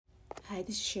Hi,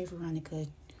 this is Shay Veronica.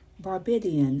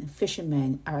 Barbadian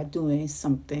fishermen are doing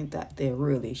something that they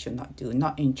really should not do,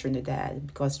 not in Trinidad,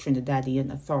 because Trinidadian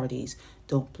authorities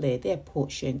don't play their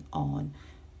portion on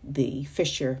the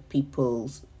fisher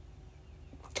people's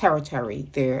territory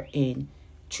there in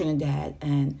Trinidad,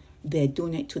 and they're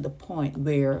doing it to the point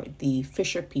where the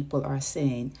fisher people are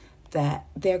saying that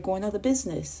they're going out of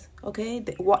business. Okay,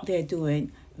 what they're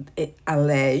doing, it's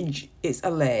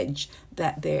alleged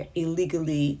that they're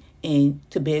illegally in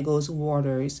Tobago's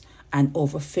waters and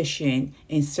overfishing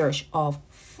in search of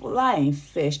flying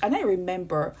fish. And I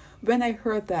remember when I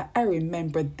heard that, I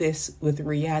remembered this with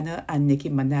Rihanna and Nicki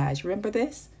Minaj. Remember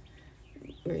this?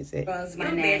 Where is it?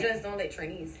 Bajans don't let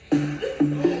trainees. And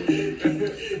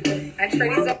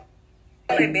trainees don't let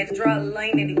Bajans draw a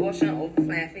line in the ocean over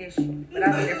flying fish. But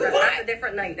that's a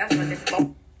different night. That's what this is.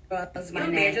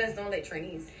 Bajans don't let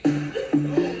trainees.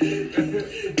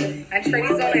 And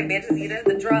trainees don't let Bajans either.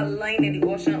 To draw a line in the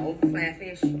ocean over flying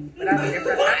fish. But that's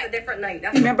a different night.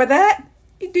 Remember that?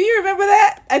 Do you remember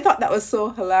that? I thought that was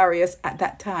so hilarious at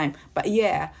that time. But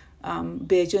yeah,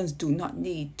 Bajans do not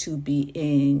need to be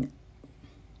in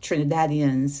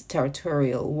Trinidadians'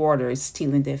 territorial waters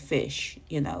stealing their fish.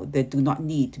 You know, they do not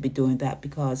need to be doing that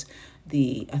because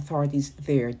the authorities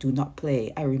there do not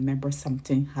play. I remember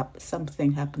something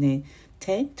happening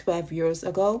 10, 12 years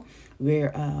ago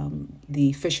where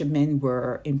the fishermen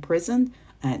were imprisoned,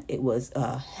 and it was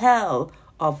a hell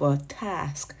of a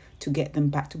task to get them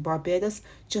back to Barbados.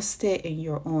 Just stay in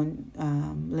your own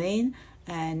lane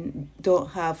and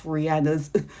don't have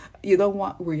Rihanna's. You don't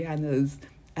want Rihanna's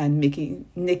and making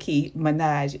Nicki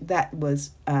Minaj. That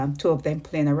was two of them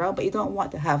playing around, but you don't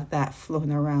want to have that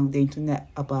floating around the internet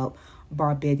about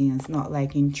Barbadians not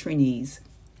liking Trinis,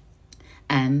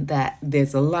 and that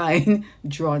there's a line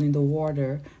drawn in the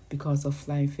water because of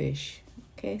flying fish.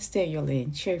 Okay, stay in your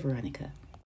lane. Shay Veronica.